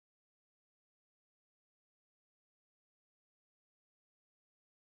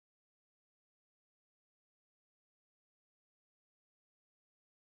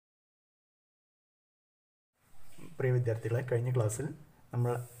പ്രിയ വിദ്യാർത്ഥികളെ, കഴിഞ്ഞ ക്ലാസ്സിൽ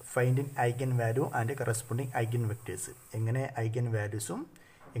നമ്മൾ finding eigen value and corresponding eigen vectors, എങ്ങനെ ഐഗൻ വാല്യൂസും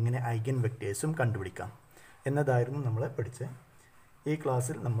എങ്ങനെ ഐഗൻ വെക്റ്റേഴ്സും കണ്ടുപിടിക്കാം എന്നതായിരുന്നു നമ്മൾ പഠിച്ചത്. ഈ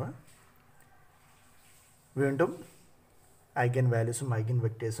ക്ലാസ്സിൽ നമ്മൾ വീണ്ടും ഐഗൻ വാല്യൂസും ഐഗൻ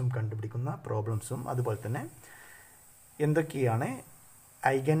വെക്റ്റേഴ്സും കണ്ടുപിടിക്കുന്ന പ്രോബ്ലംസും അതുപോലെ തന്നെ എന്തൊക്കെയാണ്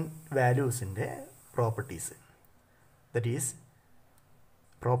eigen വാല്യൂസിൻ്റെ properties, that is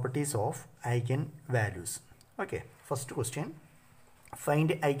properties of eigen values. Okay, first question, find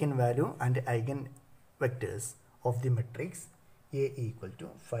eigen value and eigen vectors of the matrix A equal to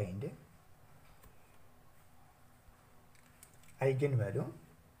find eigen value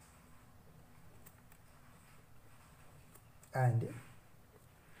and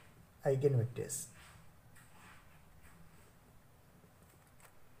eigen vectors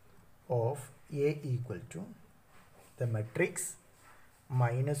of A equal to the matrix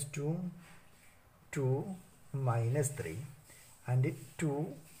 -2, 2, -3 and 2,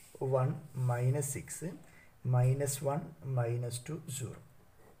 1, -6, -1, -2, 0.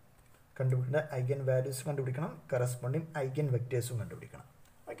 കണ്ടുപിടിക്കേണ്ട eigen values കണ്ടുപിടിക്കണം, corresponding eigen വെക്റ്റേഴ്സും കണ്ടുപിടിക്കണം.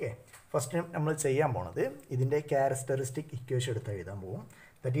 Okay, first നമ്മൾ ചെയ്യാൻ പോണത് ഇതിൻ്റെ characteristic equation എടുത്ത് എഴുതാൻ പോകും.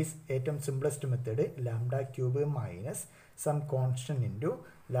 That is ഏറ്റവും simplest method lambda cube minus some constant into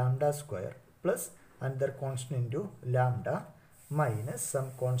lambda square plus another constant into lambda minus some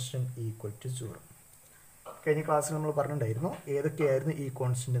constant equal to 0. കഴിഞ്ഞ ക്ലാസ്സിൽ നമ്മൾ പറഞ്ഞിട്ടുണ്ടായിരുന്നു ഏതൊക്കെയായിരുന്നു ഈ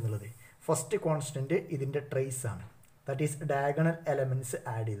കോൺസ്റ്റൻറ്റ് എന്നുള്ളത്. ഫസ്റ്റ് കോൺസ്റ്റൻറ്റ് ഇതിൻ്റെ ട്രേസ് ആണ്, that is diagonal elements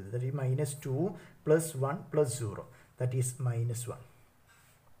add ചെയ്തത്, ദാറ്റ് ഈ -2 + 1 + 0, that is -1.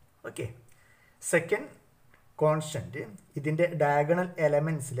 Okay, second constant ഇതിൻ്റെ ഡയഗണൽ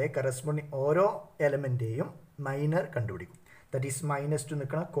എലമെൻറ്റ്സിലെ കറസ്പോണ്ടിങ് ഓരോ എലമെൻറ്റേയും മൈനർ കണ്ടുപിടിക്കും. ദാറ്റ് ഈസ് -2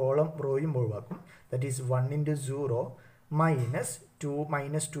 നിൽക്കുന്ന കോളം റോയും ഒഴിവാക്കും. That is 1 × 0 -2 ×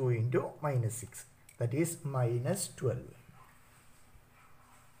 -6, that is -12.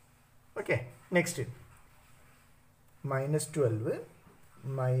 Okay, next -12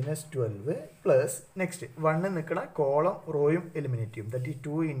 plus next 1 നിൽക്കുന്ന കോളം റോയും എലിമിനേറ്റ് ചെയ്യും. That is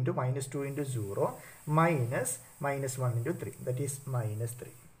 2 × -2 × 0 -1 × 3, that is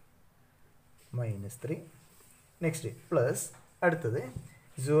 -3. Next plus അടുത്തത്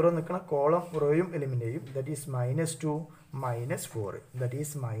 0 നിൽക്കുന്ന കോളം റോയും എലിമിനേറ്റ് ചെയ്യും. That is -2 -4, that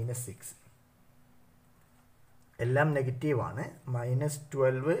is -6. എല്ലാം നെഗറ്റീവാണ്.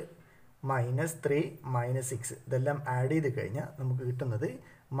 -12 -3 -6 ഇതെല്ലാം ആഡ് ചെയ്ത് കഴിഞ്ഞാൽ നമുക്ക് കിട്ടുന്നത്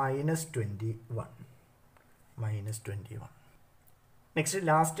 -21. നെക്സ്റ്റ്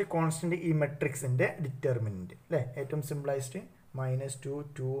ലാസ്റ്റ് കോൺസ്റ്റൻറ്റ് ഈ മെട്രിക്സിൻ്റെ ഡിറ്റർമിനൻറ്റ് അല്ലേ, ഏറ്റവും സിമ്പിളായിട്ട് -2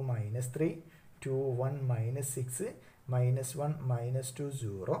 2 -3 2 1 -6 -1 -2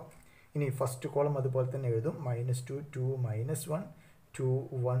 0. ഇനി ഫസ്റ്റ് കോളം അതുപോലെ തന്നെ എഴുതും, -2 2 -1 2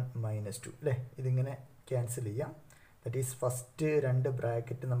 1 -2 അല്ലേ. ഇതിങ്ങനെ ക്യാൻസൽ ചെയ്യാം. ദറ്റ് ഈസ് ഫസ്റ്റ് രണ്ട്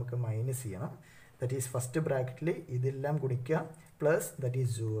ബ്രാക്കറ്റ് നമുക്ക് മൈനസ് ചെയ്യണം. ദറ്റ് ഈസ് ഫസ്റ്റ് ബ്രാക്കറ്റിൽ ഇതെല്ലാം ഗുണിക്കുക പ്ലസ് ദറ്റ്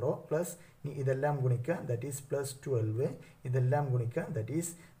ഈസ് 0 പ്ലസ് ഇനി ഇതെല്ലാം ഗുണിക്കുക ദറ്റ് ഈസ് +12, ഇതെല്ലാം ഗുണിക്കുക ദറ്റ്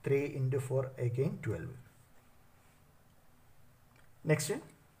ഈസ് 3 × 4 again 12. നെക്സ്റ്റ്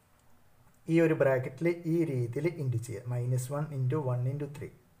ഈ ഒരു ബ്രാക്കറ്റിൽ ഈ രീതിയിൽ ഇൻറ്റു ചെയ്യുക, -1 × 1 ×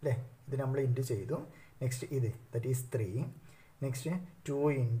 3 അല്ലേ. ഇത് നമ്മൾ ഇൻറ്റു ചെയ്തു. നെക്സ്റ്റ് ഇത് ദറ്റ് ഈസ് 3. നെക്സ്റ്റ് 2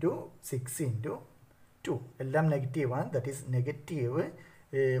 × 6 × 2 എല്ലാം നെഗറ്റീവാണ്. That is -4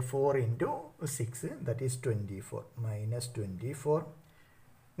 × 6 that is 24 -24.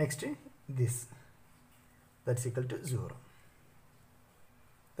 Next this that's equal to 0.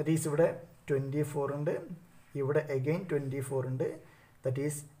 That is ഇവിടെ 24 ഉണ്ട്, ഇവിടെ അഗെയിൻ 24 ഉണ്ട്. That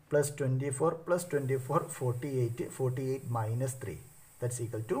is +24 + 24 48 -3 that's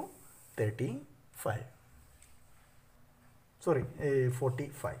equal to 35. Sorry,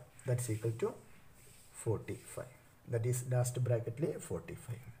 45. That's equal to 45. That is last bracket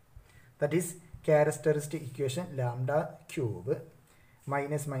 45. That is characteristic equation lambda cube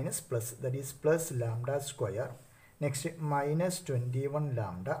minus plus, that is plus lambda square. Next -21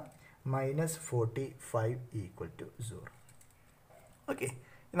 lambda minus 45 equal to 0. Okay,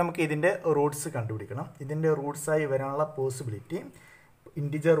 നമുക്ക് ഇതിൻ്റെ Roots കണ്ടുപിടിക്കണം. ഇതിൻ്റെ റൂട്ട്സായി വരാനുള്ള possibility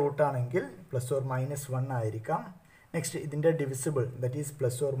integer റൂട്ടാണെങ്കിൽ +or-1 ആയിരിക്കാം. Next ഇതിൻ്റെ divisible that is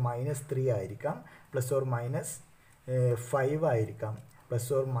 +or-3 ആയിരിക്കാം, +or-5 ആയിരിക്കാം,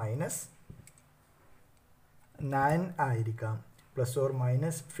 +or-9 ആയിരിക്കാം,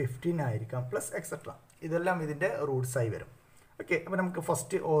 +or-15 ആയിരിക്കാം, പ്ലസ് എക്സെട്ര. ഇതെല്ലാം ഇതിൻ്റെ റൂട്ട്സായി വരും. ഓക്കെ, അപ്പോൾ നമുക്ക്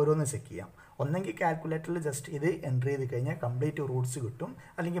ഫസ്റ്റ് ഓരോന്ന് ചെക്ക് ചെയ്യാം. ഒന്നെങ്കിൽ കാൽക്കുലേറ്ററിൽ ജസ്റ്റ് ഇത് എൻ്റർ ചെയ്ത് കഴിഞ്ഞാൽ കംപ്ലീറ്റ് റൂട്ട്സ് കിട്ടും,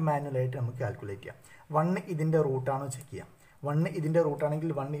 അല്ലെങ്കിൽ മാനുവലായിട്ട് നമുക്ക് കാൽക്കുലേറ്റ് ചെയ്യാം. 1 ഇതിൻ്റെ റൂട്ടാണോ ചെക്ക് ചെയ്യാം. 1 ഇതിൻ്റെ റൂട്ടാണെങ്കിൽ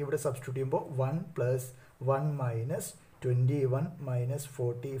 1 ഇവിടെ സബ്സ്റ്റിറ്റ്യൂട്ട് ചെയ്യുമ്പോൾ 1 + 1 - 21 -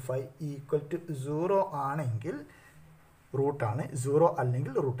 45 = 0 ആണെങ്കിൽ റൂട്ടാണ്, 0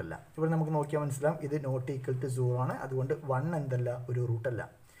 അല്ലെങ്കിൽ റൂട്ടല്ല. ഇവിടെ നമുക്ക് നോക്കിയാൽ മനസ്സിലാവും ഇത് നോട്ട് ഈക്വൽ ടു 0 ആണ്, അതുകൊണ്ട് 1 എന്തല്ല, ഒരു റൂട്ടല്ല.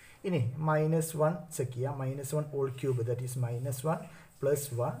 ഇനി -1 ചെക്ക് ചെയ്യാം. -1 ഹോൾ ക്യൂബ് ദാറ്റ് ഈസ് -1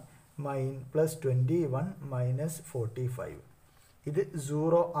 + 1 + 21 - 45. ഇത്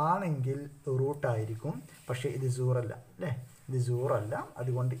 0 ആണെങ്കിൽ റൂട്ടായിരിക്കും, പക്ഷേ ഇത് 0 അല്ല അല്ലേ, ഇത് 0 അല്ല,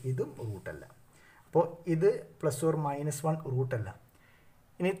 അതുകൊണ്ട് ഇതും റൂട്ടല്ല. അപ്പോൾ ഇത് +or-1 റൂട്ടല്ല.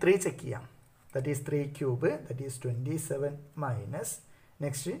 ഇനി 3 ചെക്ക് ചെയ്യാം. that is 3 cube, that is 27 minus,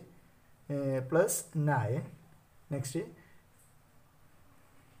 next plus 9, next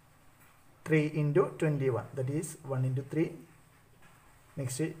 3 into 21, that is 1 into 3,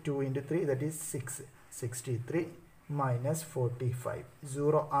 next 2 into 3, that is 6, 63 minus 45.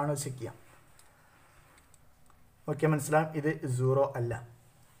 0 ആണോ ചെക്ക് ചെയ്യാം. ഓക്കെ, മനസ്സിലാവും ഇത് 0 അല്ല.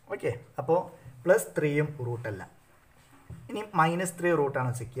 ഓക്കെ, അപ്പോൾ +3യും റൂട്ടല്ല. ഇനി -3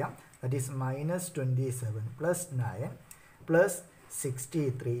 റൂട്ടാണോ ചെക്ക് ചെയ്യാം. that is -27 plus 9 plus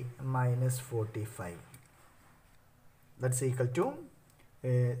 63 minus 45. That's equal to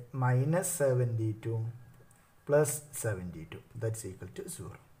 -72 plus 72. That's equal to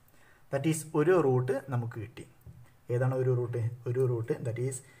 0. That is ഒരു root നമുക്ക് കിട്ടി. ഏതാണ് ഒരു റൂട്ട്? ഒരു root that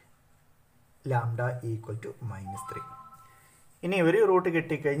is lambda equal to -3. ഇനി ഒരു റൂട്ട്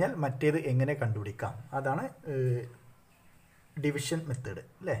കിട്ടിക്കഴിഞ്ഞാൽ മറ്റേത് എങ്ങനെ കണ്ടുപിടിക്കാം, അതാണ് ഡിവിഷൻ മെത്തേഡ്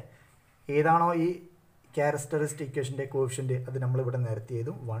അല്ലേ. ഏതാണോ ഈ ക്യാരക്ടറിസ്റ്റിക് ഇക്വേഷൻ്റെ കോഫിഷ്യൻ്റ് അത് നമ്മളിവിടെ നേരത്തെ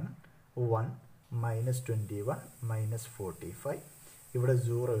ചെയ്തു. 1 1 -21 -45. ഇവിടെ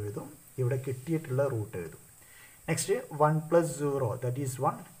 0 എഴുതും, ഇവിടെ കിട്ടിയിട്ടുള്ള റൂട്ട് എഴുതും. Next 1 + 0 that is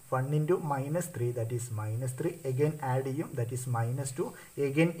 1, 1 into -3 that is -3, again add ചെയ്യും ദാറ്റ് ഈസ് -2,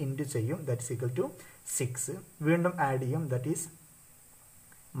 എഗെയിൻ ഇൻറ്റു ചെയ്യും ദാറ്റ് ഈസ് ഈക്വൽ ടു 6, വീണ്ടും ആഡ് ചെയ്യും ദാറ്റ് ഈസ്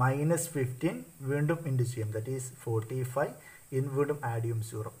 -15, വീണ്ടും ഇൻറ്റു ചെയ്യും ദാറ്റ് ഈസ് 45, വീണ്ടും ആഡ് ചെയ്യും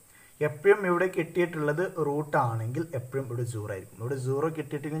 0. എപ്പോഴും ഇവിടെ കിട്ടിയിട്ടുള്ളത് റൂട്ടാണെങ്കിൽ എപ്പോഴും ഇവിടെ 0 ആയിരിക്കും. ഇവിടെ 0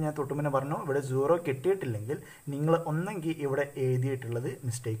 കിട്ടിയിട്ടില്ലെങ്കിൽ ഞാൻ തൊട്ടുമുന്നെ പറഞ്ഞു, ഇവിടെ 0 കിട്ടിയിട്ടില്ലെങ്കിൽ നിങ്ങൾ ഒന്നെങ്കിൽ ഇവിടെ എഴുതിയിട്ടുള്ളത്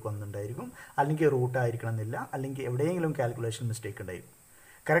മിസ്റ്റേക്ക് വന്നിട്ടുണ്ടായിരിക്കും, അല്ലെങ്കിൽ റൂട്ട് ആയിരിക്കണം എന്നില്ല, അല്ലെങ്കിൽ എവിടെയെങ്കിലും കാൽക്കുലേഷൻ മിസ്റ്റേക്ക് ഉണ്ടായിരിക്കും.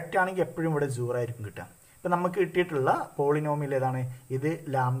 കറക്റ്റ് ആണെങ്കിൽ എപ്പോഴും ഇവിടെ 0 ആയിരിക്കും കിട്ടുക. ഇപ്പം നമുക്ക് കിട്ടിയിട്ടുള്ള പോളിനോമിയൽ ഏതാണ്? ഇത്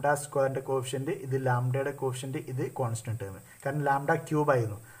ലാംഡ സ്ക്വയറിൻ്റെ കോഫിഷ്യൻ്റ്, ഇത് ലാംഡയുടെ കോഫിഷ്യൻ്റ്, ഇത് കോൺസ്റ്റന്റ് ടേം. കാരണം ലാംഡ ക്യൂബ്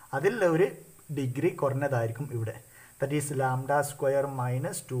ആയിരുന്നു, അതിൽ ഒരു ഡിഗ്രി കുറഞ്ഞതായിരിക്കും ഇവിടെ. that is lambda square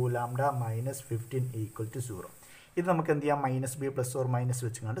minus 2 lambda minus 15 equal to 0. ഇത് നമുക്ക് എന്ത് ചെയ്യാം, -b + or -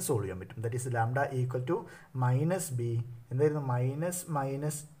 വെച്ചുകൊണ്ട് സോൾവ് ചെയ്യാൻ പറ്റും. That is lambda equal to -b, എന്തായിരുന്നു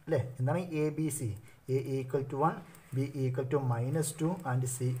മൈനസ് അല്ലേ, എന്താണ് ABC, a equal to 1, b equal to -2 and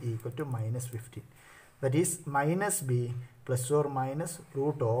c equal to -15. That is -b + or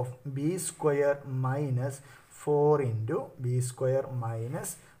root of b square minus 4 into b square minus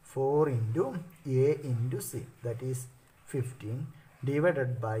 4 into a into c, that is 15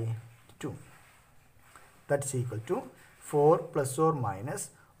 divided by 2. That's equal to 4 + or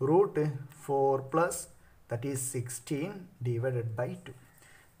root 4 plus, that is 16 divided by 2.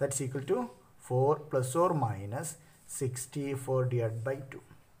 That's equal to 4 + or 64 divided by 2.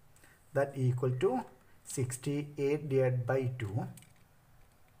 That equal to 68 divided by 2.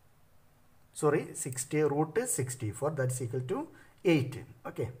 Sorry, 60 root 64. That's equal to 8.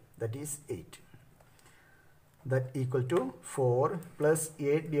 Okay, that is 8. That equal to 4 plus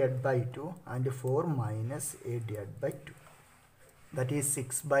 8 divided by 2 and 4 minus 8 divided by 2. That is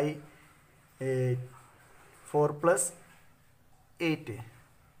 6 by 4 plus 8.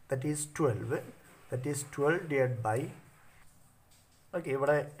 That is 12. That is 12 divided by, okay,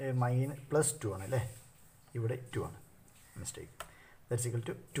 ഇവിടെ +2 ആണ് അല്ലേ, ഇവിടെ 2 ആണ്, mistake. That's equal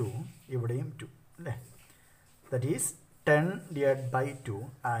to 2, ഇവിടെയും 2 അല്ലേ. That is 10 divided by 2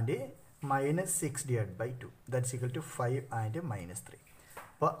 and -6 divided by 2. That's equal to 5 and -3.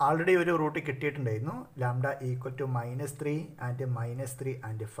 അപ്പോൾ already ഒരു root കിട്ടിയിട്ടുണ്ടായിരുന്നു, lambda equal to -3 and -3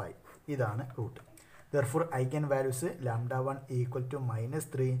 and 5. ഇതാണ് root. Therefore eigen values lambda 1 equal to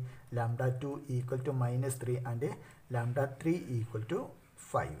 -3, lambda 2 equal to -3 and lambda 3 equal to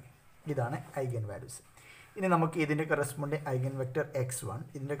 5. ഇതാണ് eigen values. ഇനി നമുക്ക് ഇതിൻ്റെ corresponding eigen vector x1,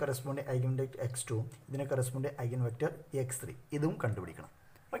 ഇതിൻ്റെ corresponding eigen vector x2, ഇതിൻ്റെ corresponding eigen vector x3, ഇതും കണ്ടുപിടിക്കണം.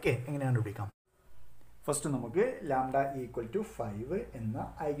 Okay, എങ്ങനെ കണ്ടുപിടിക്കാം? ഫസ്റ്റ് നമുക്ക് ലാംഡ ഈക്വൽ ടു 5 എന്ന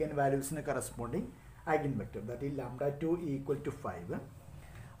eigen വാല്യൂസിന് corresponding eigen vector, that ഈ ലാംഡ 2 ഈക്വൽ ടു 5,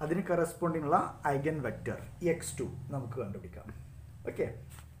 അതിന് കറസ്പോണ്ടിങ് ഉള്ള ഐഗൻ വെക്റ്റർ x2 നമുക്ക് കണ്ടുപിടിക്കാം. ഓക്കെ,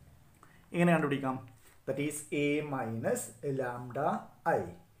 എങ്ങനെ കണ്ടുപിടിക്കാം? That is a minus lambda I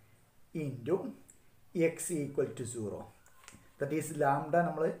into x equal to 0. That is lambda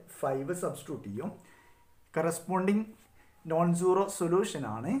നമ്മൾ 5 സബ്സ്റ്റിറ്റ്യൂട്ട് ചെയ്യും, corresponding non zero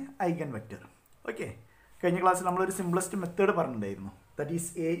സൊല്യൂഷനാണ് eigen vector. Okay, കഴിഞ്ഞ ക്ലാസ്സിൽ നമ്മളൊരു സിംപ്ലസ്റ്റ് മെത്തേഡ് പറഞ്ഞിട്ടുണ്ടായിരുന്നു. That is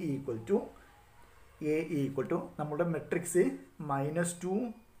a equal to A equal to നമ്മുടെ matrix -2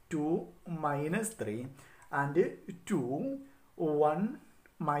 2 -3 and 2 1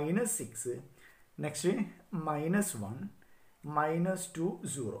 -6 next -1 -2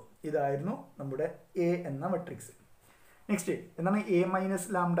 0 ഇതായിരുന്നു നമ്മുടെ A എന്ന മെട്രിക്സ്. നെക്സ്റ്റ് എന്താണ് A minus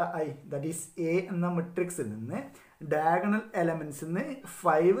lambda I, that is A എന്ന മെട്രിക്സിൽ നിന്ന് ഡയഗണൽ എലമെന്റ്സിൽ നിന്ന്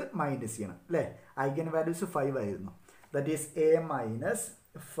 5 മൈനസ് ചെയ്യണം അല്ലേ. ഐഗൻ വാല്യൂസ് 5 ആയിരുന്നു. That is A minus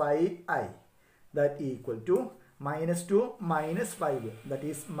 5I that equal to -2 minus 5 that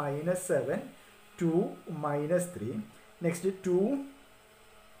is -7 2 minus 3 next 2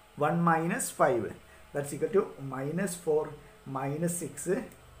 1 minus 5 that's equal to -4 -6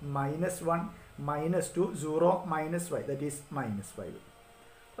 -1 -2 0 -5 that is -5.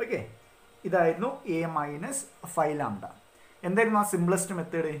 okay ഇതായിരുന്നു A minus 5 lambda. എന്തായിരുന്നു ആ simplest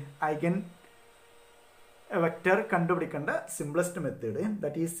method? Eigen vector കണ്ടുപിടിക്കേണ്ട simplest method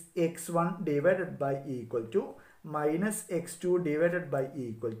that is x1 divided by equal to -x2 divided by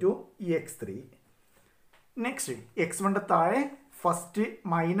equal to x3. Next x1ന്റെ താഴെ first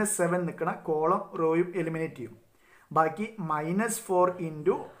 -7 നിൽക്കുന്ന column റോയും eliminate ചെയ്യും. ബാക്കി -4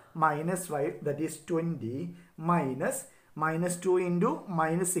 into -5 that is 20 -2 into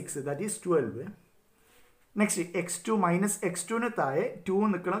 -6 that is 12. Next x2 -x2ന് താഴെ 2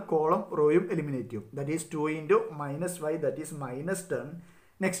 നിൽക്കുന്ന column റോയും eliminate ചെയ്യും. That is 2 into -5 that is -10.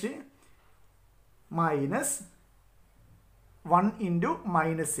 Next -1 into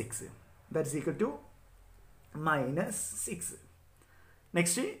 -6 that is equal to -6.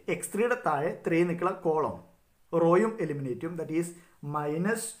 Next x3യുടെ താഴെ 3 നിൽക്കുന്ന column റോയും eliminate ചെയ്യും. That is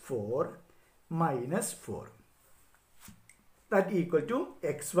 -4 that equal to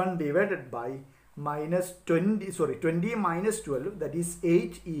x1 divided by -20 minus 12 that is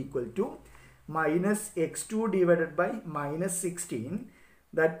 8 equal to -x2 divided by -16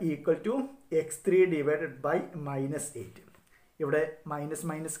 that equal to x3 divided by -8. ഇവിടെ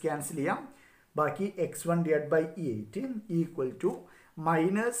minus cancel ചെയ്യാം. ബാക്കി x1 divided by 8 equal to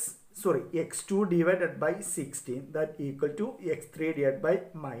x2 divided by 16 that equal to x3 divided by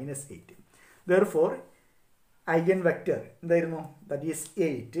 -8. therefore eigen vector എന്തായിരുന്നു? that is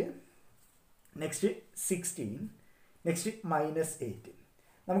 8 next 16 next -8.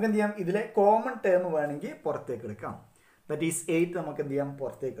 നമുക്ക് എന്ത് ചെയ്യാം? ഇതിലെ common term വേണമെങ്കിൽ പുറത്തേക്ക് എടുക്കാം. ദാറ്റ് ഈസ് 8 നമുക്ക് എന്ത് ചെയ്യാം?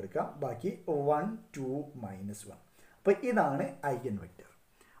 പുറത്തേക്ക് എടുക്കാം. ബാക്കി 1 2 -1. അപ്പോൾ ഇതാണ് ഐഗൻ വെക്റ്റർ.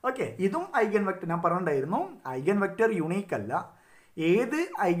 ഓക്കെ, ഇതും ഐഗൻ വെക്റ്റർ ഞാൻ പറഞ്ഞിട്ടുണ്ടായിരുന്നു. ഐഗൻ വെക്റ്റർ യുണീക്ക് അല്ല. ഏത്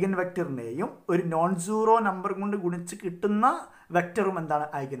ഐഗൻ വെക്റ്ററിനെയും ഒരു നോൺ സീറോ നമ്പർ കൊണ്ട് ഗുണിച്ച് കിട്ടുന്ന വെക്റ്ററും എന്താണ്?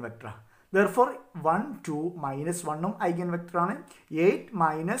 Eigen vector. therefore 1 2 -1ഉം eigen vector ആണ്. 8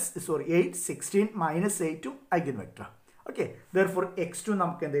 16 -8ഉം eigen vector. Okay, therefore x2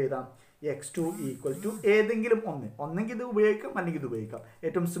 നമുക്ക് എന്ത് എഴുതാം? x2 ഈക്വൽ ടു ഏതെങ്കിലും ഒന്നെങ്കിൽ ഇത് ഉപയോഗിക്കാം അല്ലെങ്കിൽ ഇത് ഉപയോഗിക്കാം.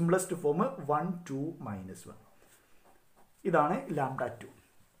 ഏറ്റവും സിംപ്ലസ്റ്റ് ഫോം 1 2 -1. ഇതാണ് λ2.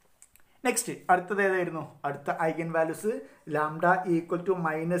 നെക്സ്റ്റ് അടുത്തത് ഏതായിരുന്നു? അടുത്ത ഐഗൻ വാല്യൂസ് λ ഈക്വൽ ടു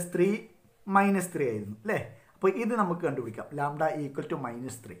 -3 ആയിരുന്നു അല്ലേ. അപ്പോൾ ഇത് നമുക്ക് കണ്ടുപിടിക്കാം. λ ഈക്വൽ ടു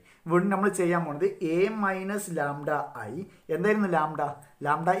 -3. ഇവിടെ നമ്മൾ ചെയ്യാൻ പോകുന്നത് A മൈനസ് λI. എന്തായിരുന്നു λ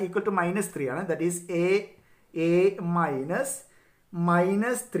ഈക്വൽ ടു -3 ആണ്. That is A minus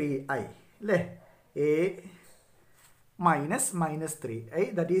 -3i അല്ലേ. A minus -3i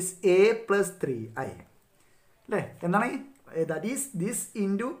that is A plus 3i അല്ലേ. എന്താണ്? That is this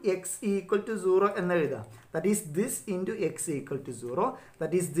into X equal to 0 എന്ന് എഴുതാം. That is this into X equal to 0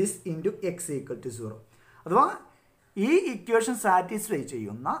 that is this into X equal to 0. അഥവാ ഈ equation satisfy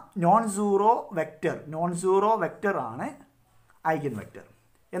ചെയ്യുന്ന non zero vector ആണ് eigen vector.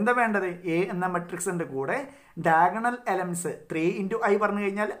 എന്താ വേണ്ടത്? എ എന്ന മെട്രിക്സിൻ്റെ കൂടെ ഡയഗണൽ എലമെന്റ്സ് 3 ഇൻറ്റു ഐ പറഞ്ഞു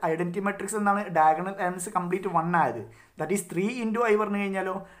കഴിഞ്ഞാൽ ഐഡന്റിറ്റി മെട്രിക്സ് എന്താണ്? ഡയഗണൽ എലമെന്റ്സ് കംപ്ലീറ്റ് 1 ആയത്. ദാറ്റ് ഈസ് 3 ഇൻറ്റു ഐ പറഞ്ഞു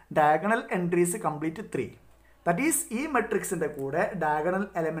കഴിഞ്ഞാലോ diagonal entries complete 3. That is ഈ മെട്രിക്സിൻ്റെ കൂടെ ഡയഗണൽ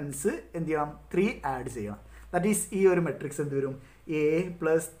എലമെന്റ്സ് എന്ത് ചെയ്യണം? 3 ആഡ് ചെയ്യണം. ദാറ്റ് ഈസ് ഈ ഒരു മെട്രിക്സ് എന്ത് വരും? A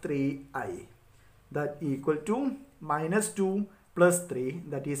plus 3i that equal to -2 plus 3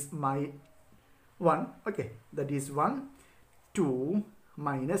 that is -1. okay, that is 1 2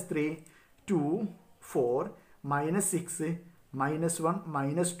 -3 2 4 -6 -1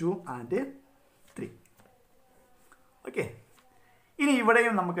 -2 and 3. okay, ഇനി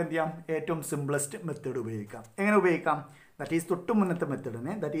ഇവിടെയും നമുക്ക് എന്ത് ചെയ്യാം? ഏറ്റവും സിംപ്ലസ്റ്റ് മെത്തേഡ് ഉപയോഗിക്കാം. എങ്ങനെ ഉപയോഗിക്കാം? ദാറ്റ് ഈസ് തൊട്ട് മുന്നത്തെ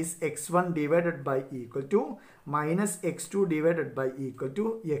മെത്തേഡിനെ that is x1 divided by equal to -x2 divided by equal to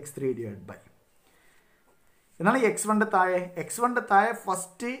x3 divide by. എന്നാണ് x1ന്റെ താഴെ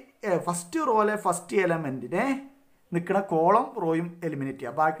ഫസ്റ്റ് റോയിലെ ഫസ്റ്റ് എലമെൻറ്റിനെ നിൽക്കുന്ന കോളം റോയും എലിമിനേറ്റ്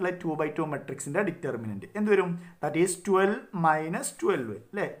ചെയ്യുക. ബാക്കിയുള്ള 2/2 മെട്രിക്സിൻ്റെ ഡിറ്റർമിനൻറ്റ് എന്ത് വരും? ദാറ്റ് ഈസ് 12 -12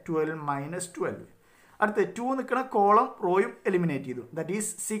 അല്ലേ. 12 -12. അടുത്ത് 2 നിൽക്കുന്ന കോളം റോയും എലിമിനേറ്റ് ചെയ്തു. That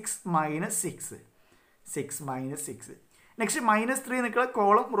is 6 -6 6 minus 6. Next minus 3 നിൽക്കുക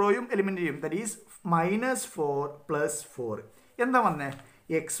കോളം റോയും എലിമെന്റ് ചെയ്യും. That is -4 plus 4. എന്താ വന്നേ?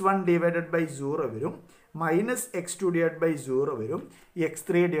 x1 divided by 0 വരും, minus x2 divided by 0 വരും,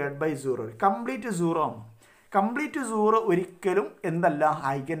 x3 divided by 0 വരും. കംപ്ലീറ്റ് 0 ആണ്. കംപ്ലീറ്റ് 0 ഒരിക്കലും എന്തല്ല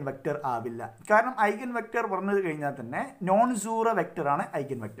ഐഗൻ വെക്റ്റർ ആവില്ല. കാരണം ഐഗൻ വെക്റ്റർ പറഞ്ഞു കഴിഞ്ഞാൽ തന്നെ നോൺ സീറോ വെക്റ്ററാണ്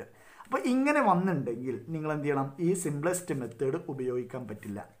ഐഗൻ വെക്റ്റർ. അപ്പോൾ ഇങ്ങനെ വന്നിട്ടുണ്ടെങ്കിൽ നിങ്ങൾ എന്ത് ചെയ്യണം? ഈ സിംപ്ലസ്റ്റ് മെത്തേഡ് ഉപയോഗിക്കാൻ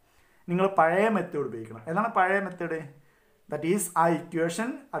പറ്റില്ല. നിങ്ങൾ പഴയ മെത്തേഡ് ഉപയോഗിക്കണം. ഏതാണ് പഴയ മെത്തേഡ്? ദാറ്റ് ഈസ് ആ ഇക്വേഷൻ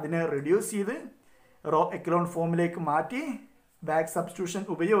അതിനെ റെഡ്യൂസ് ചെയ്ത് റോ എക്കലോൺ ഫോമിലേക്ക് മാറ്റി ബാക്ക് സബ്സ്റ്റിറ്റ്യൂഷൻ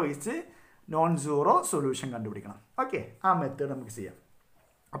ഉപയോഗിച്ച് നോൺ സീറോ സൊല്യൂഷൻ കണ്ടുപിടിക്കണം. ഓക്കെ, ആ മെത്തേഡ് നമുക്ക് ചെയ്യാം.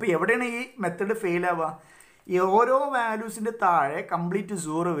 അപ്പോൾ എവിടെയാണ് ഈ മെത്തേഡ് ഫെയിൽ ആവുക? ഈ ഓരോ വാല്യൂസിൻ്റെ താഴെ കംപ്ലീറ്റ്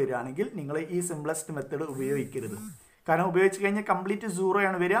 0 വരികയാണെങ്കിൽ നിങ്ങൾ ഈ സിംപ്ലസ്റ്റ് മെത്തേഡ് ഉപയോഗിക്കരുത്. കാരണം ഉപയോഗിച്ച് കഴിഞ്ഞാൽ കംപ്ലീറ്റ് 0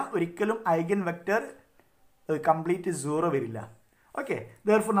 ആണ് വരിക. ഒരിക്കലും ഐഗൻ വെക്റ്റർ കംപ്ലീറ്റ് 0 വരില്ല. ഓക്കെ,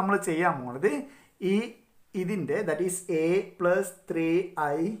 therefore നമ്മൾ ചെയ്യാൻ പോകുന്നത് ഇതിൻ്റെ that is a +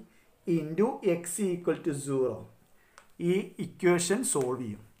 3i into x = 0 ഈ ഇക്വേഷൻ സോൾവ്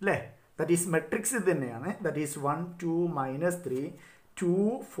ചെയ്യും അല്ലേ? ദാറ്റ് ഈസ് മെട്രിക്സ് ഇത് തന്നെയാണ്. ദാറ്റ് ഈസ് 1 2 -3 2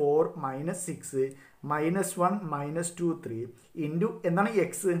 4 -6 -1 -2 3 ഇൻറ്റു എന്താണ്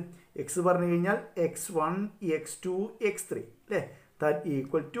എക്സ് പറഞ്ഞു കഴിഞ്ഞാൽ x1 x2 x3 അല്ലേ? That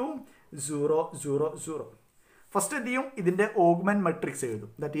equal to 0 0 0. ഫസ്റ്റ് എന്ത് ചെയ്യും? ഇതിൻ്റെ ഓഗ്മെൻറ്റ് മെട്രിക്സ്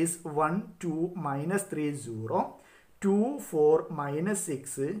എഴുതും. That is 1 2 -3 0 2 4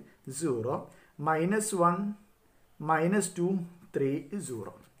 -6 0 -1 -2 3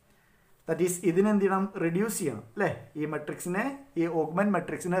 0. ദാറ്റ് ഈസ് ഇതിനെന്ത് ചെയ്യണം? റെഡ്യൂസ് ചെയ്യണം അല്ലേ? ഈ മെട്രിക്സിനെ, ഈ ഓഗ്മെൻറ്റ്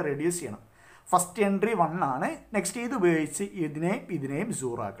മെട്രിക്സിനെ റെഡ്യൂസ് ചെയ്യണം. ഫസ്റ്റ് എൻട്രി 1 ആണ്. നെക്സ്റ്റ് ഇത് ഉപയോഗിച്ച് ഇതിനെയും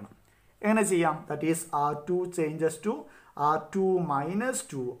 0 ആക്കണം. എങ്ങനെ ചെയ്യാം? That is R2 changes to R2 -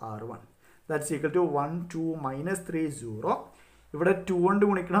 2 R1. That's equal to 1 2 -3 0. ഇവിടെ 2 കൊണ്ട്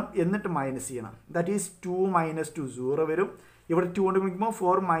ഗുണിക്കണം, എന്നിട്ട് മൈനസ് ചെയ്യണം. ദാറ്റ് ഈസ് 2 - 2 0 വരും. ഇവിടെ 2 കൊണ്ട് ഗുണിക്കുമ്പോൾ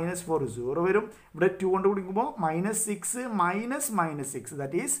 4 - 4 0 വരും. ഇവിടെ 2 കൊണ്ട് ഗുണിക്കുമ്പോൾ -6 -6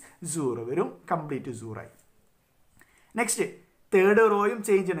 ദാറ്റ് ഈസ് 0 വരും. കംപ്ലീറ്റ് 0 ആയി. നെക്സ്റ്റ് തേർഡ് റോയും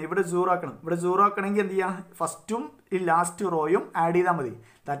ചേഞ്ച് ചെയ്യണം. ഇവിടെ 0 ആക്കണം. ഇവിടെ 0 ആക്കണമെങ്കിൽ എന്ത് ചെയ്യുക? ഫസ്റ്റും ഈ ലാസ്റ്റ് റോയും ആഡ് ചെയ്താൽ മതി.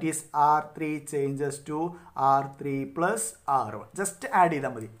 That is R3 changes to R3 + R1. Just add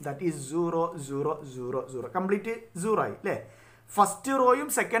ചെയ്താൽ മതി. That is 0 0 0 0. കംപ്ലീറ്റ് 0 ആയി അല്ലേ? ഫസ്റ്റ് റോയും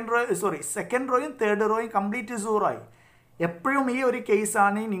സെക്കൻഡ് റോയും തേർഡ് റോയും കംപ്ലീറ്റ് 0 ആയി. എപ്പോഴും ഈ ഒരു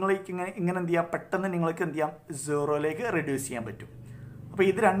കേസാണ് നിങ്ങൾക്ക് ഇങ്ങനെ എന്ത് ചെയ്യാം? പെട്ടെന്ന് നിങ്ങൾക്ക് എന്ത് ചെയ്യാം? 0ലേക്ക് റെഡ്യൂസ് ചെയ്യാൻ പറ്റും. അപ്പോൾ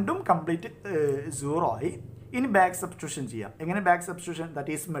ഇത് രണ്ടും കംപ്ലീറ്റ് 0 ആയി. ഇനി ബാക്ക് സബ്സ്റ്റിറ്റ്യൂഷൻ ചെയ്യാം. എങ്ങനെ back substitution?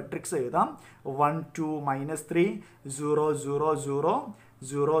 That is matrix എഴുതാം. 1 2 -3 0 0 0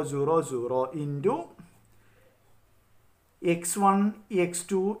 0 0 0 into x1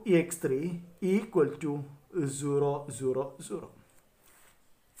 x2 x3 equal to 0 0 0.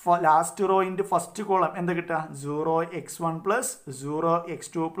 Last rho into first column എന്താ കിട്ടുക? 0 x1 + 0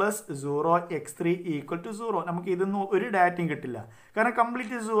 x2 + 0 x3 equal to 0. നമുക്ക് ഇതൊന്നും ഒരു ഡാറ്റയും കിട്ടില്ല. കാരണം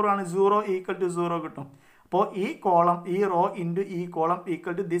കംപ്ലീറ്റ് 0 ആണ്. 0 ഈക്വൽ ടു 0 കിട്ടും. അപ്പോൾ ഈ കോളം, ഈ റോ ഇൻറ്റു ഈ column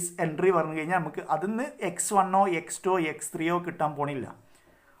equal to this entry പറഞ്ഞു കഴിഞ്ഞാൽ നമുക്ക് അതിന്ന് x1 x2 x3 കിട്ടാൻ പോണില്ല.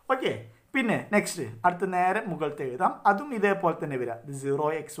 ഓക്കെ, പിന്നെ നെക്സ്റ്റ് അടുത്ത നേരെ മുകളിലത്തെ എഴുതാം. അതും ഇതേപോലെ തന്നെ വരിക. 0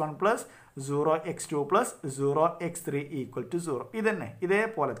 x1 + 0 x2 + 0 x3 equal to 0. ഇതന്നെ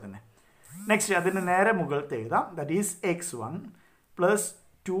ഇതേപോലെ തന്നെ. നെക്സ്റ്റ് അതിന് നേരെ മുകളിലത്തെ എഴുതാം. That is x1 +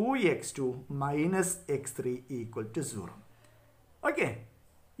 2x2 - x3 equal to 0. Okay,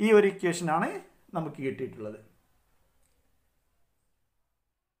 ഈ ഒരു ഇക്വേഷനാണ് നമുക്ക് കിട്ടിയിട്ടുള്ളത്.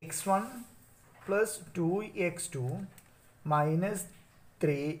 x1 + 2x2 -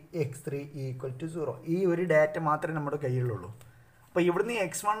 3x3 equal to 0. ഈ ഒരു ഡാറ്റ മാത്രമേ നമ്മുടെ കയ്യിലുള്ളൂ. അപ്പോൾ ഇവിടുന്ന്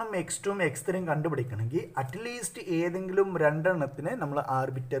x1 x2 x3 കണ്ടുപിടിക്കണമെങ്കിൽ അറ്റ്ലീസ്റ്റ് ഏതെങ്കിലും രണ്ടെണ്ണത്തിന് നമ്മൾ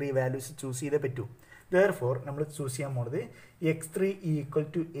ആർബിറ്ററി വാല്യൂസ് ചൂസ് ചെയ്തേ പറ്റൂ. therefore നമ്മൾ ചൂസ് ചെയ്യാൻ പോകുന്നത് x3 ഈക്വൽ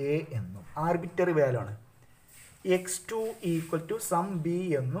ടു a എന്നും ആർബിറ്ററി വാല്യൂ ആണ്. x2 equal to some b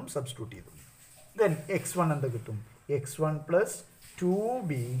എന്നും സബ്സ്റ്റിറ്റ്യൂട്ട് ചെയ്തു. ദെൻ x1 എന്താ കിട്ടും? x1 +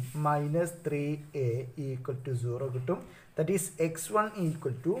 2b - 3a equal to 0 കിട്ടും. That is x1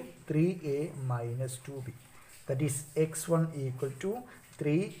 equal to 3a - 2b. That is x1 equal to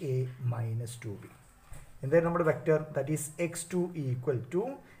 3a - 2b. എന്തായാലും നമ്മുടെ vector that is x2 equal to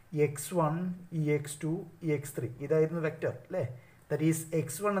x1 x2 x3 ഇതായിരുന്നു vector അല്ലേ? That is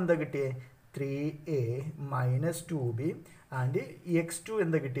x1 എന്താ കിട്ടിയേ? 3a - 2b and x2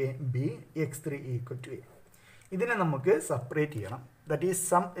 എന്താ കിട്ടിയേ? b x3 equal to a. ഇതിനെ നമുക്ക് സെപ്പറേറ്റ് ചെയ്യണം. ദാറ്റ് ഈസ്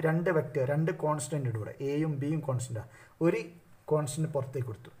സം രണ്ട് വെക്റ്റർ, രണ്ട് കോൺസ്റ്റൻ്റ് ഇവിടെ എയും ബിയും കോൺസ്റ്റൻ്റാണ്. ഒരു കോൺസ്റ്റൻ്റ് പുറത്തേക്ക്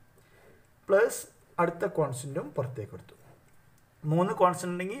കൊടുത്തു, പ്ലസ് അടുത്ത കോൺസ്റ്റൻറ്റും പുറത്തേക്ക് കൊടുത്തു. 3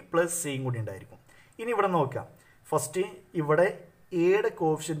 കോൺസ്റ്റൻ്റ് ഉണ്ടെങ്കിൽ പ്ലസ് സിയും കൂടി ഉണ്ടായിരിക്കും. ഇനി ഇവിടെ നോക്കാം. ഫസ്റ്റ് ഇവിടെ എയുടെ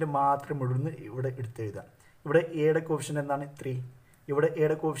കോഫിഷ്യൻ്റ് മാത്രം ഇവിടുന്ന് ഇവിടെ എടുത്തെഴുതാം. ഇവിടെ എയുടെ കോഫിഷ്യൻ്റ് എന്താണ് 3, ഇവിടെ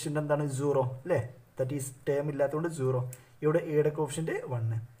എയുടെ കോഫിഷ്യൻ്റ് എന്താണ് 0 അല്ലേ, ദാറ്റ് ഈസ് ടേം ഇല്ലാത്തതുകൊണ്ട് 0. ഇവിടെ എയുടെ കോഫിഷ്യൻ്റ്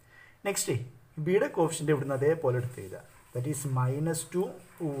 1. നെക്സ്റ്റ് ബിയുടെ കോഫിഷ്യൻ്റ് ഇവിടുന്ന് അതേപോലെ എടുത്തെഴുതാം, ദാറ്റ് ഈസ് -2,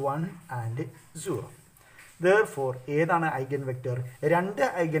 1 ആൻഡ് 0. Therefore ഏതാണ് ഐഗൻ വെക്റ്റർ? 2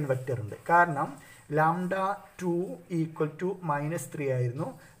 ഐഗൻ വെക്റ്റർ ഉണ്ട്. കാരണം λ2 ഈക്വൽ ടു -3 ആയിരുന്നു,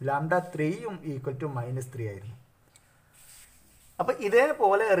 λ3യും ഈക്വൽ ടു -3 ആയിരുന്നു. അപ്പം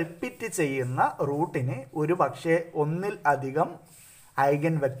ഇതേപോലെ റിപ്പീറ്റ് ചെയ്യുന്ന റൂട്ടിന് ഒരു പക്ഷേ ഒന്നിൽ അധികം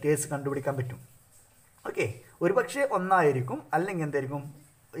ഐഗൻ വെക്റ്റേഴ്സ് കണ്ടുപിടിക്കാൻ പറ്റും. ഓക്കെ, ഒരു പക്ഷേ ഒന്നായിരിക്കും, അല്ലെങ്കിൽ എന്തായിരിക്കും,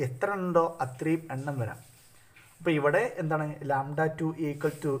 എത്ര ഉണ്ടോ അത്രയും എണ്ണം വരാം. അപ്പോൾ ഇവിടെ എന്താണ്, λ2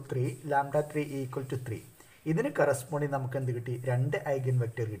 ഈക്വൽ ടു 3, λ3 ഈക്വൽ ടു 3. ഇതിന് കറസ്പോണ്ടിങ് നമുക്ക് എന്ത് കിട്ടി, 2 ഐഗൻ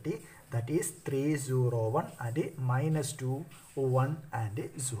വെക്റ്റർ കിട്ടി. That is 3, 0, 1 and -2, 1 and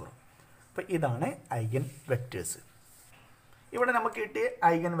 0. അപ്പോൾ ഇതാണ് ഐഗൻ വെക്റ്റേഴ്സ്. ഇവിടെ നമുക്ക് കിട്ടിയ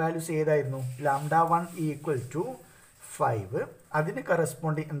ഐഗൻ വാല്യൂസ് ഏതായിരുന്നു? λ1 ഈക്വൽ ടു 5. അതിന്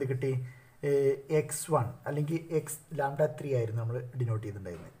കറസ്പോണ്ടിങ് എന്ത് കിട്ടി, x1 അല്ലെങ്കിൽ λ3 ആയിരുന്നു നമ്മൾ ഡിനോട്ട്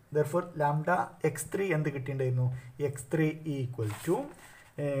ചെയ്തിട്ടുണ്ടായിരുന്നത്. therefore x3 എന്ത് കിട്ടിയിട്ടുണ്ടായിരുന്നു, x3 ഈക്വൽ ടു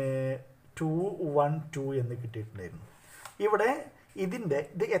 2, 1, 2 എന്ന് കിട്ടിയിട്ടുണ്ടായിരുന്നു. ഇവിടെ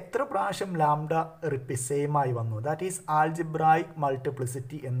ഇത് എത്ര പ്രാവശ്യം ലാംഡ സെയിം ആയി വന്നു, ദാറ്റ് ഈസ് ആൾജിബ്രായിക്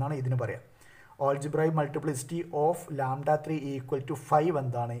മൾട്ടിപ്ലിസിറ്റി എന്നാണ് ഇതിന് പറയാം. Algebraic multiplicity of λ3 equal to 5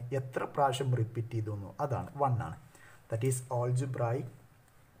 എന്താണ്, എത്ര പ്രാവശ്യം റിപ്പീറ്റ് ചെയ്തു വന്നു, അതാണ് 1 ആണ്. That is algebraic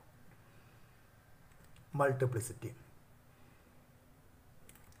multiplicity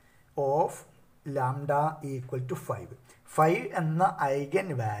of λ equal to 5. 5 എന്ന ഐഗൻ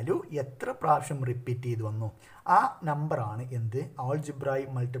വാല്യൂ എത്ര പ്രാവശ്യം റിപ്പീറ്റ് ചെയ്ത് വന്നു, ആ നമ്പറാണ് എന്ത്,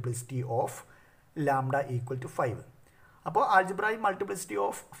 algebraic multiplicity of λ equal to 5. അപ്പോൾ ആൾജിബ്രായിക് മൾട്ടിപ്ലിസിറ്റി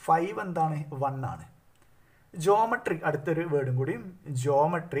ഓഫ് 5 എന്താണ്, 1 ആണ്. ജോമെട്രിക്, അടുത്തൊരു വേർഡും കൂടി,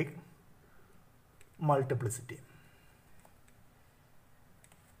 geometric multiplicity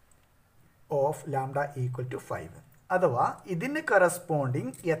of λ equal to 5. അഥവാ ഇതിന്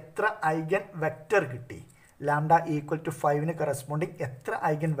കറസ്പോണ്ടിങ് എത്ര ഐഗൻ വെക്റ്റർ കിട്ടി, λ ഈക്വൽ ടു 5ന് കറസ്പോണ്ടിങ് എത്ര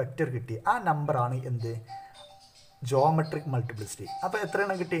ഐഗൻ വെക്റ്റർ കിട്ടി, ആ നമ്പറാണ് എന്ത്, ജോമെട്രിക് മൾട്ടിപ്ലിസിറ്റി. അപ്പോൾ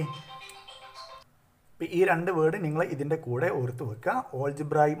എത്രയാണ് കിട്ടി? ഈ 2 വേർഡ് നിങ്ങൾ ഇതിൻ്റെ കൂടെ ഓർത്ത് വെക്കുക,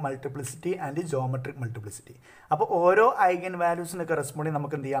 algebraic multiplicity and geometric multiplicity. അപ്പോൾ ഓരോ ഐഗൻ വാല്യൂസിന് കറസ്പോണ്ടിങ്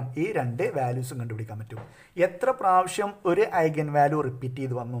നമുക്ക് എന്ത് ചെയ്യാം, ഈ 2 വാല്യൂസും കണ്ടുപിടിക്കാൻ പറ്റും. എത്ര പ്രാവശ്യം ഒരു ഐഗൻ വാല്യൂ റിപ്പീറ്റ്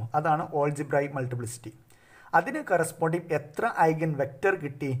ചെയ്ത് വന്നു, അതാണ് ആൾജിബ്രായിക് മൾട്ടിപ്ലിസിറ്റി. അതിന് കറസ്പോണ്ടിങ് എത്ര ഐഗൻ വെക്റ്റർ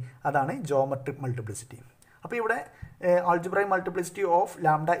കിട്ടി, അതാണ് ജോമെട്രിക് മൾട്ടിപ്ലിസിറ്റി. അപ്പോൾ ഇവിടെ algebraic multiplicity of λ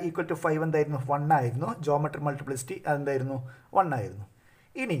equal to 5 എന്തായിരുന്നു, 1 ആയിരുന്നു. ജോമെട്രിക് മൾട്ടിപ്ലിസിറ്റി അതെന്തായിരുന്നു, 1 ആയിരുന്നു.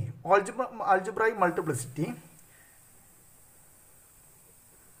 ഇനി algebraic multiplicity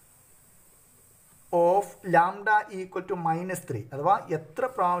of λ equal to -3, അഥവാ എത്ര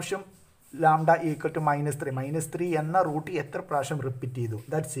പ്രാവശ്യം λ ഈക്വൽ ടു -3 എന്ന റൂട്ട് എത്ര പ്രാവശ്യം റിപ്പീറ്റ് ചെയ്തു,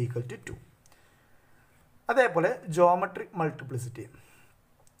 ദാറ്റ്സ് ഈക്വൽ ടു 2. അതേപോലെ ജോമെട്രിക് മൾട്ടിപ്ലിസിറ്റി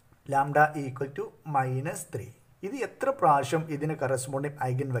λ ഈക്വൽ ടു -3, ഇത് എത്ര പ്രാവശ്യം ഇതിന് കറസ്പോണ്ടിങ്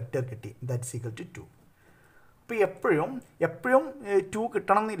ഐഗൻ വെക്റ്റർ കിട്ടി, ദാറ്റ്സ് ഈക്വൽ ടു 2. അപ്പോൾ എപ്പോഴും 2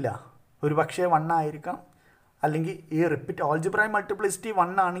 കിട്ടണം എന്നില്ല, ഒരു പക്ഷേ 1 ആയിരിക്കാം, അല്ലെങ്കിൽ ഈ റിപ്പീറ്റ് ആൾജിബ്രായിക് മൾട്ടിപ്ലിസിറ്റി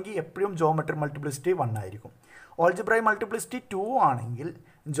 1 ആണെങ്കിൽ എപ്പോഴും ജോമെട്രിക് മൾട്ടിപ്ലിസിറ്റി 1 ആയിരിക്കും. ആൾജിബ്രായിക് മൾട്ടിപ്ലിസിറ്റി 2 ആണെങ്കിൽ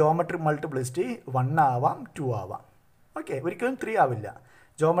ജോമെട്രിക് മൾട്ടിപ്ലിസിറ്റി 1 ആവാം, 2 ആവാം. ഓക്കെ, ഒരിക്കലും 3 ആവില്ല.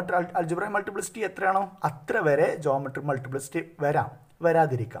 ആൾജിബ്രായിക് മൾട്ടിപ്ലിസിറ്റി എത്രയാണോ അത്ര വരെ ജോമെട്രിക് മൾട്ടിപ്ലിസിറ്റി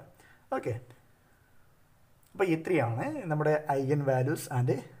വരാതിരിക്കാം. ഓക്കെ, അപ്പോൾ ഇത്രയാണ് നമ്മുടെ eigen values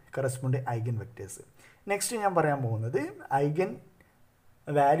and corresponding eigen vectors. Next ഞാൻ പറയാൻ പോകുന്നത് ഐഗൻ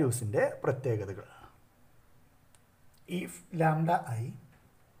വാല്യൂസിൻ്റെ പ്രത്യേകതകൾ. If λ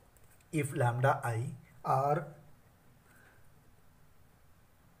I are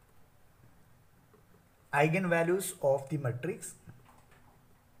eigenvalues of the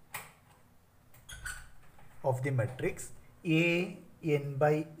matrix A n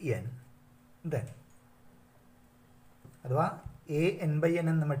by n, then അഥവാ എ n by n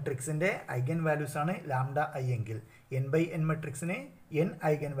എന്ന മെട്രിക്സിൻ്റെ ഐഗൻ വാല്യൂസ് ആണ് λ I എങ്കിൽ n by n മെട്രിക്സിന് n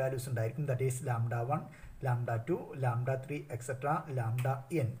eigen values ഉണ്ടായിരിക്കും. That is λ1, λ2, λ3 etcetera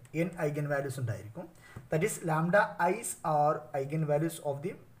n eigen values ഉണ്ടായിരിക്കും. That is λi's R eigen values of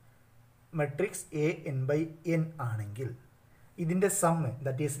the matrix A n by n ആണെങ്കിൽ ഇതിൻ്റെ sum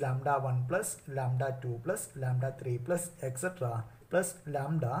that is λ1 plus λ2 plus λ3 plus etcetera plus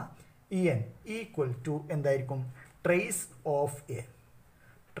λn equal to എന്തായിരിക്കും, trace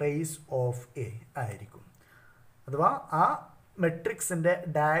of A ആയിരിക്കും. അഥവാ ആ മെട്രിക്സിൻ്റെ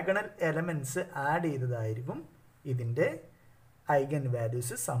diagonal elements add ചെയ്തതായിരിക്കും ഇതിൻ്റെ eigen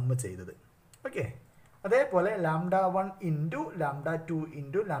values sum ചെയ്തത്. Okay, അതേപോലെ lambda 1 into lambda 2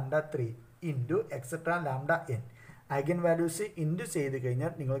 into lambda 3 into etcetera lambda n eigen values into ചെയ്ത്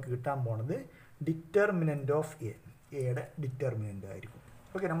കഴിഞ്ഞാൽ നിങ്ങൾക്ക് കിട്ടാൻ പോണത് ഡിറ്റർമിനൻ്റ് ഓഫ് എയുടെ ഡിറ്റർമിനൻ്റ് ആയിരിക്കും.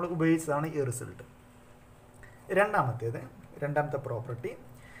 ഓക്കെ, നമ്മൾ ഉപയോഗിച്ചതാണ് ഈ റിസൾട്ട്. രണ്ടാമത്തെ property,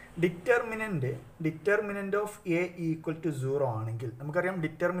 determinant of A equal to 0 ആണെങ്കിൽ, നമുക്കറിയാം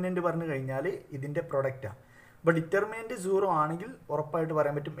ഡിറ്റർമിനൻ്റ് പറഞ്ഞു കഴിഞ്ഞാൽ ഇതിൻ്റെ പ്രൊഡക്റ്റാണ്. അപ്പോൾ ഡിറ്റർമിനൻ്റ് 0 ആണെങ്കിൽ ഉറപ്പായിട്ട്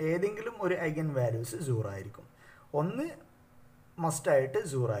പറയാൻ പറ്റും ഏതെങ്കിലും ഒരു ഐഗൻ വാല്യൂസ് 0 ആയിരിക്കും. ഒന്ന് മസ്റ്റായിട്ട്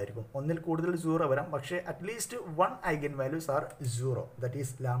 0 ആയിരിക്കും, ഒന്നിൽ കൂടുതൽ 0 വരാം, പക്ഷേ at least 1 eigen values R 0. That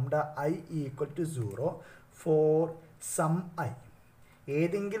is lambda I equal to 0 for some I.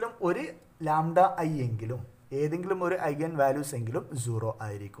 ഏതെങ്കിലും ഒരു ലാംഡ ഐ എങ്കിലും, ഏതെങ്കിലും ഒരു ഐഗൻ വാല്യൂസ് എങ്കിലും 0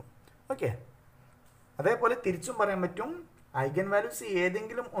 ആയിരിക്കും. ഓക്കെ, അതേപോലെ തിരിച്ചും പറയാൻ പറ്റും, ഐഗൻ വാല്യൂസ്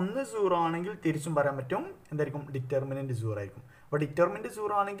ഏതെങ്കിലും ഒന്ന് 0 ആണെങ്കിൽ തിരിച്ചും പറയാൻ പറ്റും എന്തായിരിക്കും, ഡിറ്റർമിനൻ്റ് 0 ആയിരിക്കും. അപ്പോൾ ഡിറ്റർമിനൻ്റ്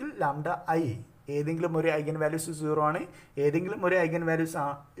 0 ആണെങ്കിൽ ലാംഡ ഐ ഏതെങ്കിലും ഒരു ഐഗൻ വാല്യൂസ് 0 ആണ്, ഏതെങ്കിലും ഒരു ഐഗൻ വാല്യൂസ്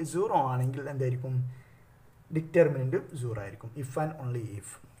 0 ആണെങ്കിൽ എന്തായിരിക്കും, ഡിറ്റർമിനൻ്റ് 0 ആയിരിക്കും. If and only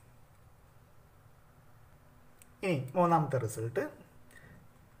if. ഇനി മൂന്നാമത്തെ result,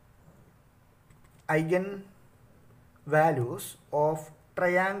 eigen values of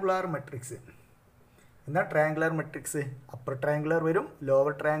triangular matrix. എന്താ ട്രയാങ്കുലർ മെട്രിക്സ്? അപ്പർ ട്രയാങ്കുലർ വരും,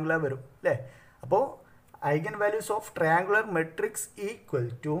 ലോവർ ട്രയാങ്കുലർ വരും അല്ലേ? അപ്പോൾ eigen values of triangular matrix equal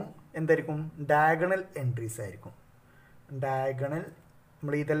to എന്തായിരിക്കും, ഡയഗണൽ എൻട്രീസ് ആയിരിക്കും. ഡയഗണൽ,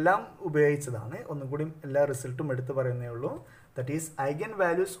 നമ്മൾ ഇതെല്ലാം ഉപയോഗിച്ചതാണ്, ഒന്നും കൂടി എല്ലാ റിസൾട്ടും എടുത്ത് പറയുന്നേ ഉള്ളൂ. That is eigen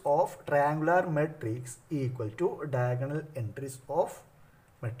values of triangular matrix equal to diagonal entries of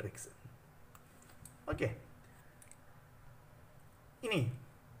matrix. Okay, ഇനി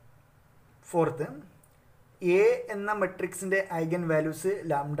ഫോർത്ത്, എ എന്ന മെട്രിക്സിൻ്റെ eigen values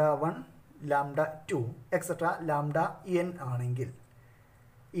lambda 1, lambda 2 etcetera lambda n ആണെങ്കിൽ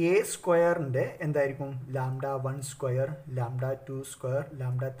എ സ്ക്വയറിൻ്റെ എന്തായിരിക്കും, lambda 1 square, lambda 2 square,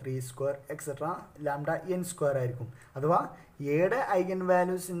 lambda 3 square etcetera lambda n square ആയിരിക്കും. അഥവാ എയുടെ eigen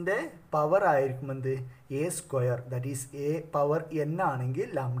വാല്യൂസിൻ്റെ power ആയിരിക്കും എന്ത്, A square. That is A power n ആണെങ്കിൽ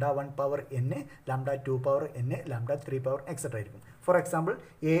lambda 1 power n, lambda 2 power n, lambda 3 power etcetera ആയിരിക്കും. ഫോർ എക്സാമ്പിൾ,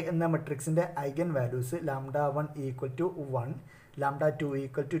 എ എന്ന മെട്രിക്സിൻ്റെ eigen values lambda 1 equal to 1, lambda 2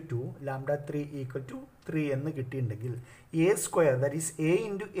 equal to 2, lambda 3 equal to 3 എന്ന് കിട്ടിയിട്ടുണ്ടെങ്കിൽ A square that is A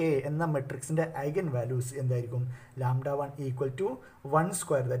into A എന്ന മെട്രിക്സിൻ്റെ eigen values എന്തായിരിക്കും, lambda 1 equal to 1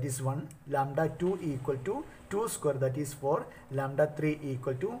 square that is 1, lambda 2 equal to 2 square that is 4, lambda 3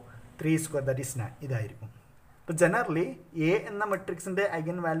 equal to 3 square that is 9. ഇതായിരിക്കും. അപ്പോൾ generally A എന്ന മെട്രിക്സിൻ്റെ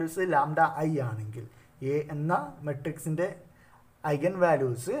eigen values lambda I ആണെങ്കിൽ, A എന്ന മെട്രിക്സിൻ്റെ eigen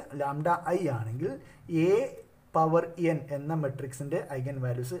values lambda I ആണെങ്കിൽ A power n എന്ന മെട്രിക്സിൻ്റെ eigen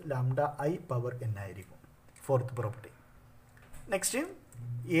values lambda I power n ആയിരിക്കും. Fourth property. Next,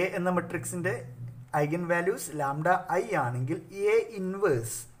 A എന്ന മെട്രിക്സിൻ്റെ eigen values lambda I ആണെങ്കിൽ എ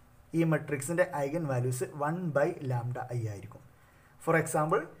ഇൻവേഴ്സ് ഈ മെട്രിക്സിൻ്റെ ഐഗൻ വാല്യൂസ് 1 ലാംഡ ഐ ആയിരിക്കും. For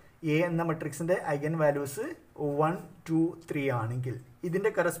example, A എന്ന മെട്രിക്സിൻ്റെ eigen values 1, 2, 3 ആണെങ്കിൽ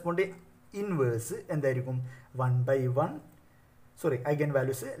ഇതിൻ്റെ കറസ്പോണ്ടിങ് ഇൻവേഴ്സ് എന്തായിരിക്കും, 1/1. Eigen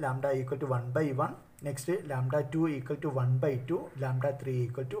values lambda equal to 1/1, next lambda 2 equal to 1/2, lambda 3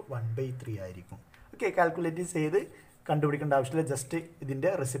 equal to 1/3 ആയിരിക്കും. Okay, calculate ചെയ്ത് കണ്ടുപിടിക്കേണ്ട ആവശ്യമില്ല, ജസ്റ്റ് ഇതിൻ്റെ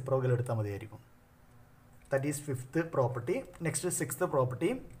റെസിപ്രോക്കൽ എടുത്താൽ മതിയായിരിക്കും. That is fifth property. Next sixth property,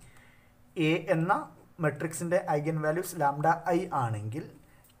 A എന്ന മെട്രിക്സിൻ്റെ ഐഗൻ വാല്യൂസ് ലാംഡ ഐ ആണെങ്കിൽ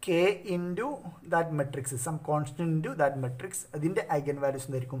K into that matrix, some constant into that matrix, അതിൻ്റെ eigen values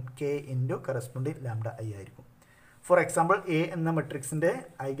എന്തായിരിക്കും, K into corresponding lambda I ആയിരിക്കും. ഫോർ എക്സാമ്പിൾ, എ എന്ന മെട്രിക്സിൻ്റെ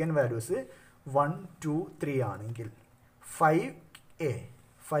eigen values 1, 2, 3 ആണെങ്കിൽ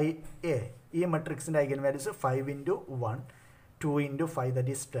 5a ഈ മെട്രിക്സിൻ്റെ eigen values 5 into 1, 2 into 5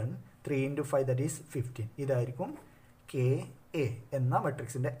 that is 10, 3 into 5 that is 15. ഇതായിരിക്കും K A എന്ന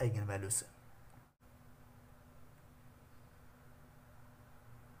മെട്രിക്സിൻ്റെ eigen values.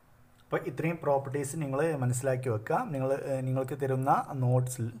 അപ്പോൾ ഇത്രയും പ്രോപ്പർട്ടീസ് നിങ്ങൾ മനസ്സിലാക്കി വെക്കുക. നിങ്ങൾക്ക് തരുന്ന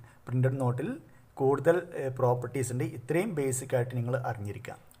നോട്ട്സിൽ, പ്രിൻ്റഡ് നോട്ടിൽ കൂടുതൽ പ്രോപ്പർട്ടീസ് ഉണ്ട്. ഇത്രയും ബേസിക് ആയിട്ട് നിങ്ങൾ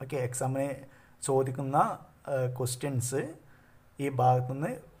അറിഞ്ഞിരിക്കുക. ഓക്കെ, എക്സാമിന് ചോദിക്കുന്ന ക്വസ്റ്റ്യൻസ് ഈ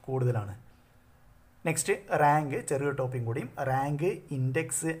ഭാഗത്തുനിന്ന് കൂടുതലാണ്. നെക്സ്റ്റ്, റാങ്ക്, ചെറിയ ടോപ്പിക്കും കൂടിയും. Rank,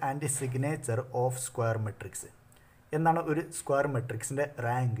 index and signature of square matrix. എന്നാണ് ഒരു സ്ക്വയർ മെട്രിക്സിൻ്റെ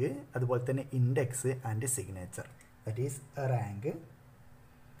റാങ്ക്, അതുപോലെ തന്നെ index and signature. That is rank,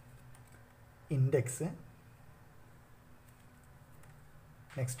 index,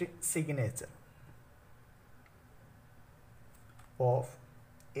 next signature of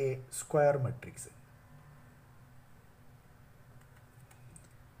A square matrix.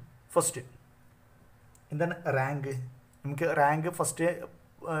 First എന്താണ് റാങ്ക്? നമുക്ക് rank first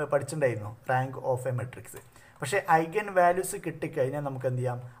പഠിച്ചിട്ടുണ്ടായിരുന്നു rank of A matrix. പക്ഷേ eigen values കിട്ടിക്കഴിഞ്ഞാൽ നമുക്ക് എന്ത്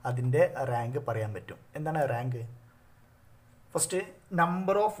ചെയ്യാം, അതിൻ്റെ റാങ്ക് പറയാൻ പറ്റും. എന്താണ് rank? First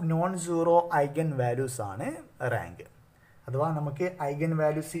number of non zero eigen values ആണ് റാങ്ക്. അഥവാ നമുക്ക് ഐഗൻ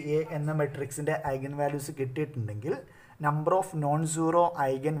വാല്യൂസ് എ എന്ന മെട്രിക്സിൻ്റെ ഐഗൻ വാല്യൂസ് കിട്ടിയിട്ടുണ്ടെങ്കിൽ number of non zero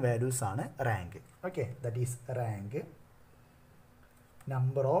eigen values ആണ് rank. Okay, that is rank.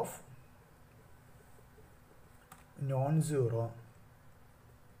 Number of non zero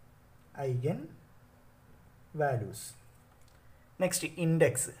eigen values. Next,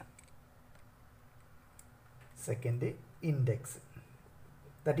 index. Second, index.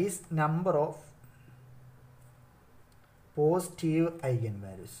 That is number of positive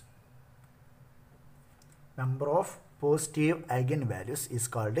eigenvalues. Number of positive eigenvalues is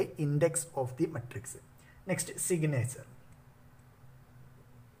called the index of the matrix. Next, signature.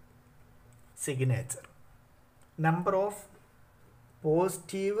 Signature. Number of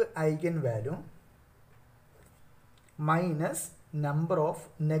positive eigenvalue minus number of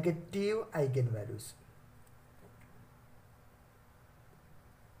negative eigenvalues.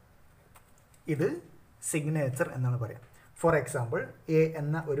 ഇത് signature എന്നാണ് പറയാം. For example, A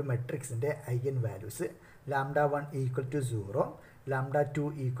എന്ന ഒരു മെട്രിക്സിൻ്റെ eigen values λ1 equal to 0, λ2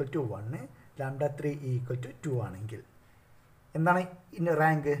 equal to 1, λ3 equal to 2 ആണെങ്കിൽ എന്താണ്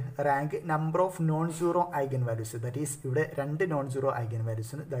rank? Rank number of non zero eigen values, that is ഇവിടെ 2 non zero eigen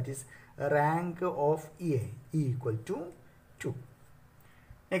വാല്യൂസിന്, that is rank of A equal to 2.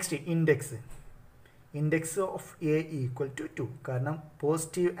 Next, index. Index of A equal to 2, കാരണം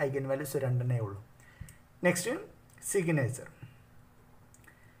positive eigen values 2 ഉള്ളൂ. Next, signature.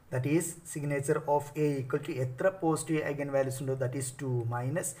 That is signature of A equal to എത്ര positive eigen values ഉണ്ടോ that is 2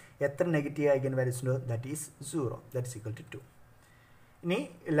 minus എത്ര negative eigen values ഉണ്ടോ that is 0, that is equal to 2. ഇനി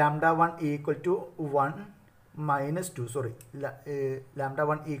λ1 equal to 1 minus 2, sorry,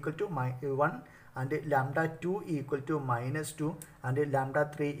 λ1 equal to 1 and λ2 equal to minus 2 and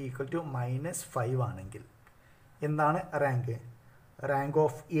λ3 equal to minus 5 ആണെങ്കിൽ എന്താണ് rank? Rank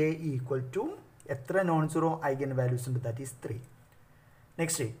of A equal to എത്ര non zero eigen values ഉണ്ട് that is 3.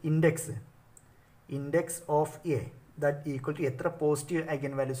 Next, index. Index of A that equal to എത്ര positive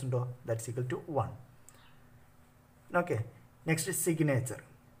eigen values ഉണ്ടോ that's equal to 1. Okay, next, signature.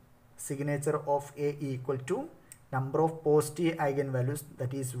 Signature of A equal to number of positive eigenvalues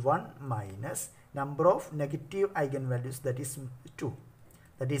that is 1 minus number of negative eigenvalues that is 2,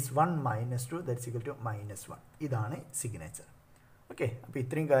 that is 1 minus 2 that is equal to minus 1. ഇതാണ് signature. Okay, അപ്പോൾ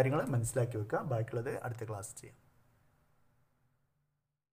ഇത്രയും കാര്യങ്ങൾ മനസ്സിലാക്കി വെക്കുക. ബാക്കിയുള്ളത് അടുത്ത class ചെയ്യാം.